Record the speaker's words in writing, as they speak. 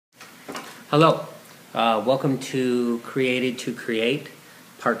Hello, welcome to Created to Create,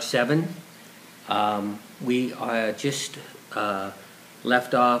 Part 7. We just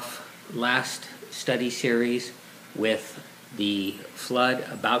left off last study series with the flood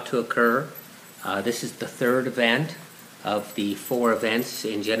about to occur. This is the third event of the four events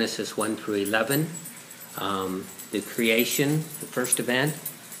in Genesis 1 through 11. The creation, the first event,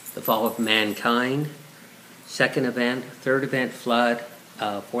 the fall of mankind, second event, third event, flood,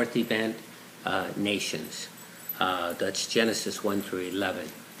 fourth event, nations. That's Genesis 1 through 11.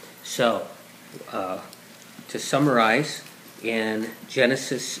 So, to summarize, in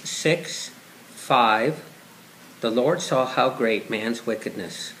Genesis 6:5, the Lord saw how great man's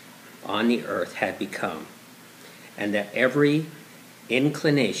wickedness on the earth had become, and that every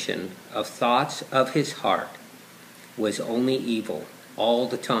inclination of thoughts of his heart was only evil all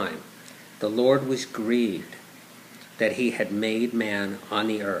the time. The Lord was grieved that he had made man on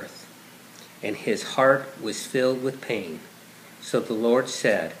the earth, and his heart was filled with pain. So the Lord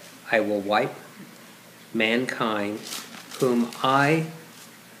said, I will wipe mankind, whom I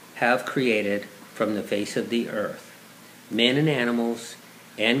have created, from the face of the earth, men and animals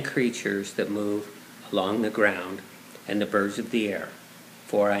and creatures that move along the ground, and the birds of the air.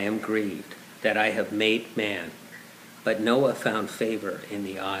 For I am grieved that I have made man. But Noah found favor in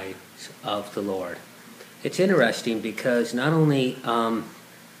the eyes of the Lord. It's interesting because not only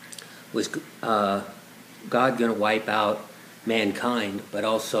was God going to wipe out mankind, but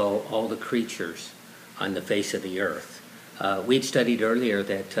also all the creatures on the face of the earth. We'd studied earlier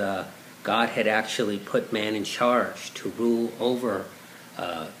that God had actually put man in charge to rule over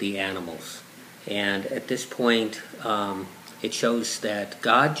the animals. And at this point, it shows that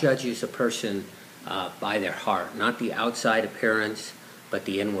God judges a person by their heart, not the outside appearance, but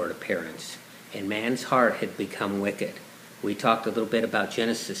the inward appearance. And man's heart had become wicked. We talked a little bit about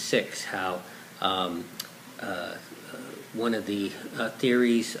Genesis 6, how one of the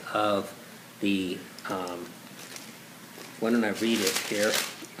theories of the, why don't I read it here,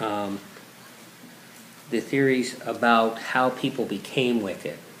 the theories about how people became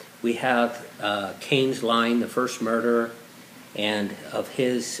wicked. We have Cain's line, the first murderer, and of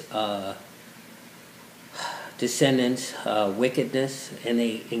his descendants' wickedness, and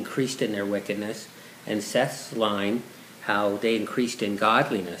they increased in their wickedness. And Seth's line, how they increased in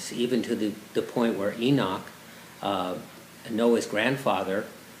godliness, even to the point where Enoch, Noah's grandfather,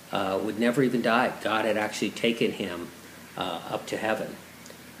 would never even die. God had actually taken him up to heaven.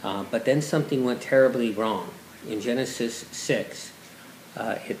 But then something went terribly wrong. In Genesis 6,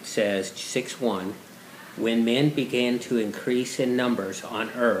 it says, 6:1, when men began to increase in numbers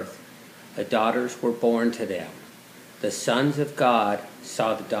on earth, the daughters were born to them. The sons of God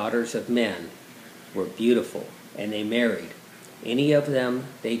saw the daughters of men were beautiful, and they married. Any of them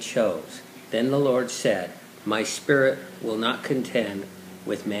they chose. Then the Lord said, my spirit will not contend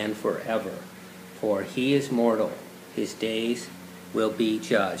with man forever, for he is mortal. His days will be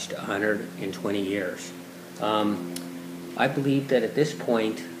judged 120 years. I believe that at this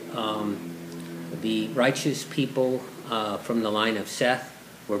point, the righteous people from the line of Seth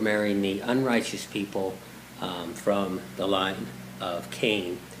were marrying the unrighteous people from the line of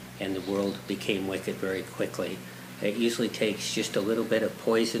Cain, and the world became wicked very quickly. It usually takes just a little bit of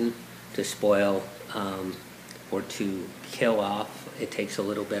poison to spoil or to kill off. It takes a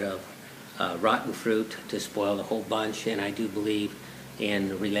little bit of rotten fruit to spoil the whole bunch, and I do believe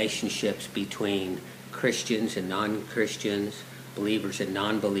in relationships between Christians and non-Christians, believers and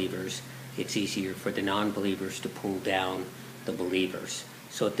non-believers. It's easier for the non-believers to pull down the believers.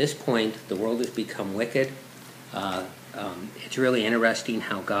 So at this point, the world has become wicked. It's really interesting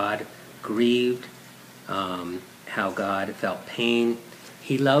how God grieved, how God felt pain.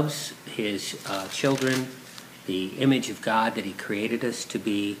 He loves his children, the image of God that he created us to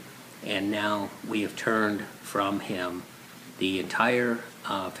be, and now we have turned from him. The entire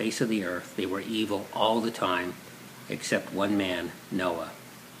face of the earth, they were evil all the time, except one man, Noah.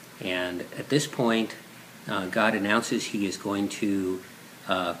 And at this point, God announces he is going to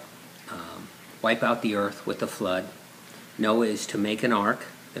wipe out the earth with a flood. Noah is to make an ark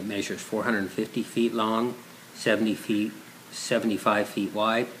that measures 450 feet long, 75 feet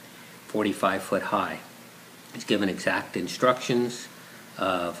wide, 45 foot high. He's given exact instructions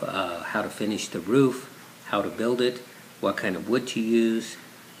of how to finish the roof, how to build it, what kind of wood to use.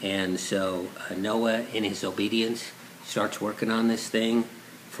 And so Noah, in his obedience, starts working on this thing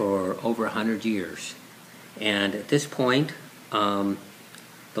for over 100 years. And at this point, the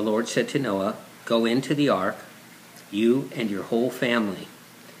Lord said to Noah, go into the ark, you and your whole family,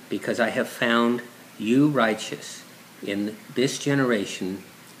 because I have found you righteous in this generation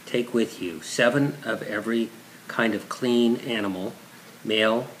take with you 7 of every kind of clean animal,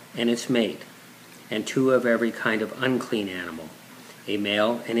 male and its mate, and 2 of every kind of unclean animal, a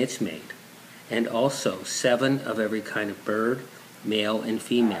male and its mate, and also 7 of every kind of bird, male and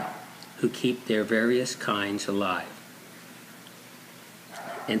female, who keep their various kinds alive.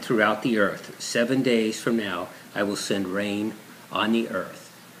 And throughout the earth, 7 days from now, I will send rain on the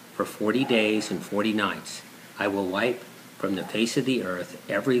earth. For 40 days and 40 nights, I will wipe from the face of the earth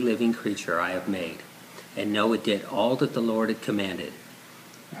every living creature I have made. And Noah did all that the Lord had commanded.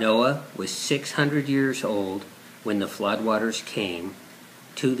 Noah was 600 years old when the floodwaters came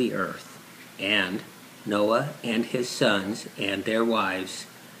to the earth. And Noah and his sons and their wives,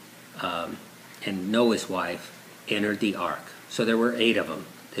 and Noah's wife, entered the ark. So there were 8 of them.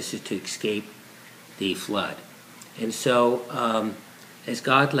 This is to escape the flood. And so as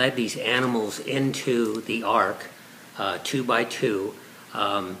God led these animals into the ark, 2 by 2,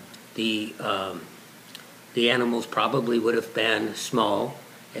 the animals probably would have been small,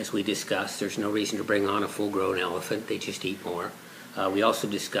 as we discussed. There's no reason to bring on a full-grown elephant. They just eat more. We also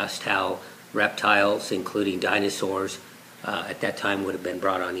discussed how reptiles, including dinosaurs, at that time would have been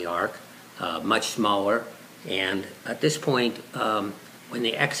brought on the ark, much smaller. And at this point, when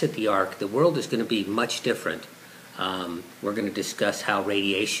they exit the ark, the world is going to be much different. We're going to discuss how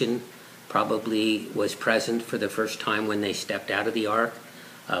radiation probably was present for the first time when they stepped out of the ark.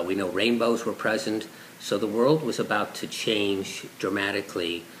 We know rainbows were present. So the world was about to change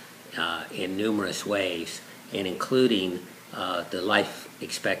dramatically in numerous ways, and including the life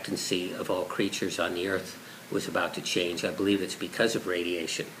expectancy of all creatures on the earth was about to change. I believe it's because of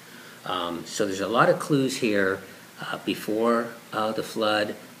radiation. So there's a lot of clues here before the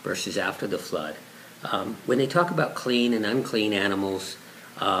flood versus after the flood. When they talk about clean and unclean animals,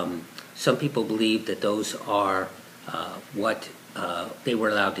 some people believe that those are what they were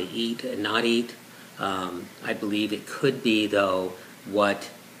allowed to eat and not eat. I believe it could be, though, what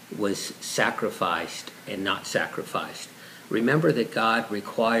was sacrificed and not sacrificed. Remember that God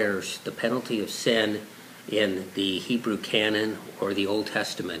requires the penalty of sin in the Hebrew canon or the Old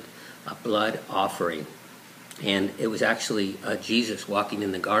Testament, a blood offering. And it was actually Jesus walking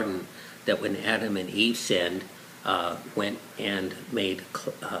in the garden that when Adam and Eve sinned, went and made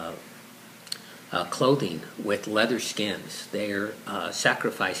clothing with leather skins. Their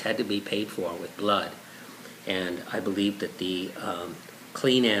sacrifice had to be paid for with blood. And I believe that the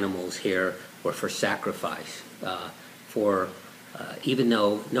clean animals here were for sacrifice. Even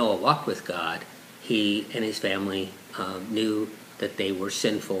though Noah walked with God, he and his family knew that they were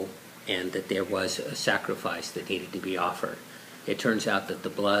sinful and that there was a sacrifice that needed to be offered. It turns out that the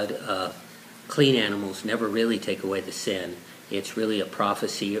blood of clean animals never really take away the sin. It's really a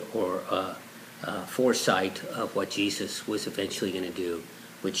prophecy or a foresight of what Jesus was eventually going to do,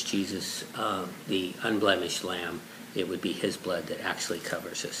 which Jesus, the unblemished lamb, it would be his blood that actually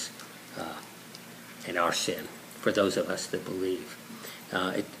covers us and our sin, for those of us that believe.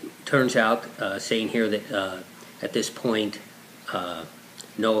 It turns out, saying here that at this point,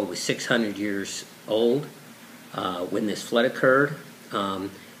 Noah was 600 years old when this flood occurred,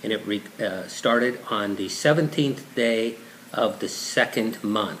 and it started on the 17th day of the 2nd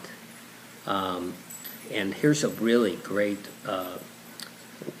month. And here's a really great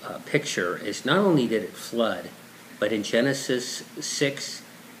picture. Is not only did it flood, but in Genesis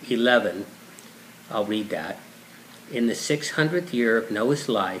 6:11, I'll read that. In the 600th year of Noah's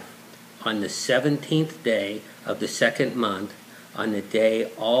life, on the 17th day of the 2nd month, on the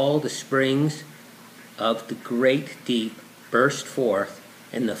day all the springs of the great deep burst forth,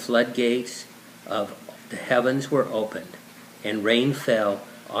 and the floodgates of the heavens were opened, and rain fell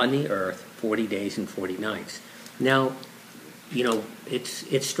on the earth 40 days and 40 nights. Now, you know,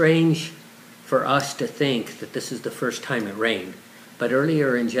 it's strange for us to think that this is the first time it rained, but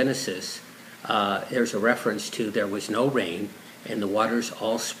earlier in Genesis, there's a reference to there was no rain, and the waters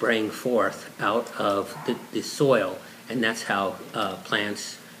all sprang forth out of the soil, and that's how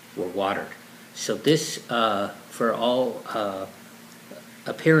plants were watered. So this, for all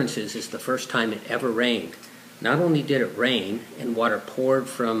appearances, is the first time it ever rained. Not only did it rain and water poured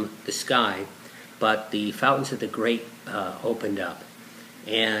from the sky, but the fountains of the great opened up.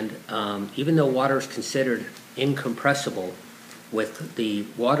 And even though water is considered incompressible, with the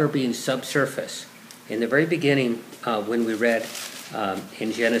water being subsurface, in the very beginning, when we read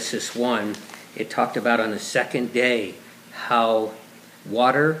in Genesis 1, it talked about on the 2nd day how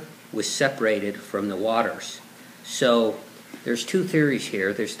water was separated from the waters. So there's 2 theories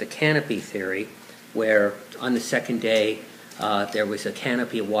here. There's the canopy theory, where on the 2nd day there was a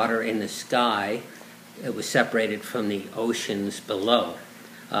canopy of water in the sky. It was separated from the oceans below.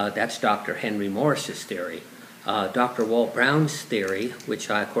 That's Dr. Henry Morris's theory. Dr. Walt Brown's theory, which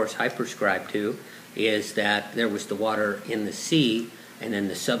I, of course, I prescribe to, is that there was the water in the sea and then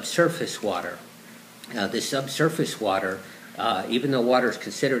the subsurface water. The subsurface water, even though water is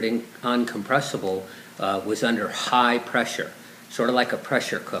considered uncompressible, was under high pressure, sort of like a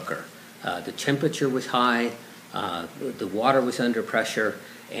pressure cooker. The temperature was high, the water was under pressure,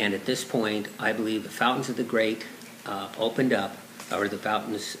 and at this point, I believe the fountains of the great opened up, or the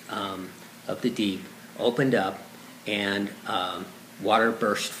fountains of the deep opened up, and water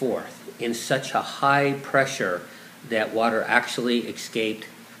burst forth in such a high pressure that water actually escaped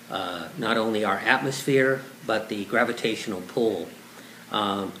not only our atmosphere, but the gravitational pull.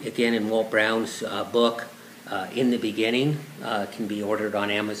 Again, in Walt Brown's book, In the Beginning, can be ordered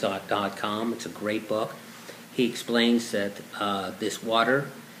on Amazon.com. It's a great book. He explains that this water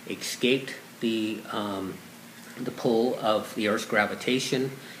escaped the pull of the Earth's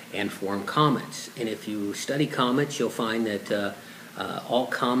gravitation and formed comets. And if you study comets, you'll find that all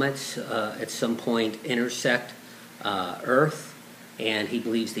comets at some point intersect Earth, and he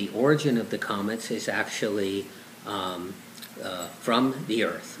believes the origin of the comets is actually from the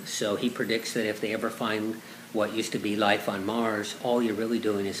Earth. So he predicts that if they ever find what used to be life on Mars, all you're really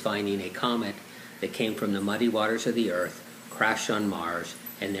doing is finding a comet that came from the muddy waters of the Earth, crashed on Mars,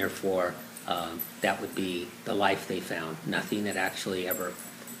 and therefore that would be the life they found. Nothing that actually ever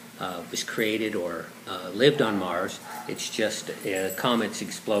was created or lived on Mars. It's just comets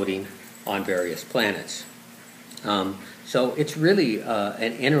exploding on various planets. So it's really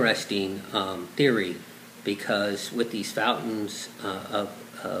an interesting theory, because with these fountains of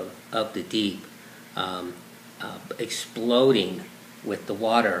the deep exploding with the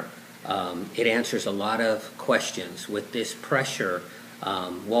water, it answers a lot of questions. With this pressure,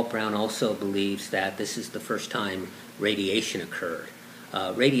 Walt Brown also believes that this is the first time radiation occurred.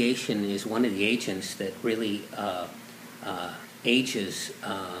 Radiation is one of the agents that really ages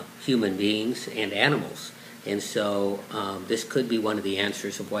human beings and animals. And so this could be one of the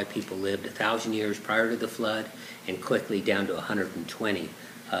answers of why people lived 1,000 years prior to the flood and quickly down to 120.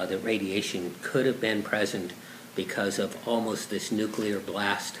 That radiation could have been present because of almost this nuclear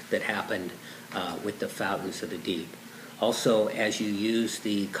blast that happened with the fountains of the deep. Also, as you use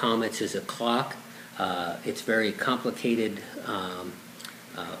the comets as a clock, it's very complicated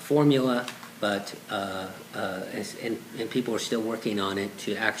formula, but and people are still working on it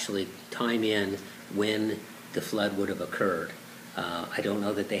to actually time in when the flood would have occurred. I don't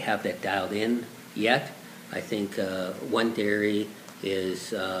know that they have that dialed in yet. I think one theory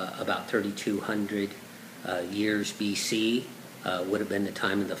is about 3,200 years BC would have been the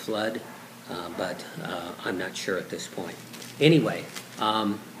time of the flood, but I'm not sure at this point. Anyway,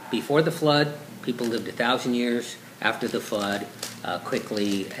 before the flood, people lived 1,000 years. After the flood,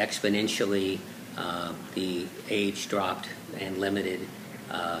 quickly, exponentially, the age dropped and limited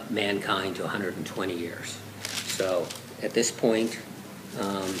mankind to 120 years. So at this point,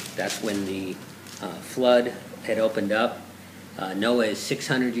 that's when the flood had opened up. Noah is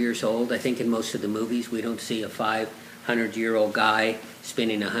 600 years old. I think in most of the movies we don't see a 500-year-old guy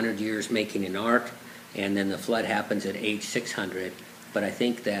spending 100 years making an ark, and then the flood happens at age 600. But I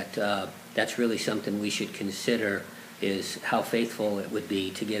think that that's really something we should consider, is how faithful it would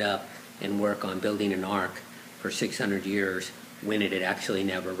be to get up and work on building an ark for 600 years when it had actually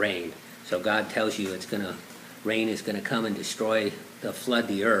never rained. So God tells you rain is going to come and destroy, flood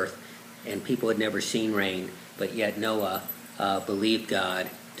the earth, and people had never seen rain, but yet Noah believed God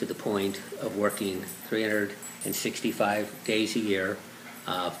to the point of working 365 days a year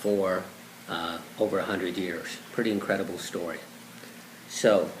for over 100 years. Pretty incredible story.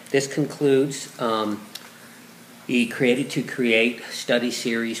 So this concludes the Created to Create study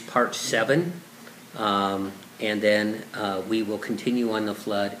series part 7, and then we will continue on the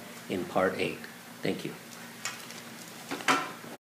flood in part 8. Thank you.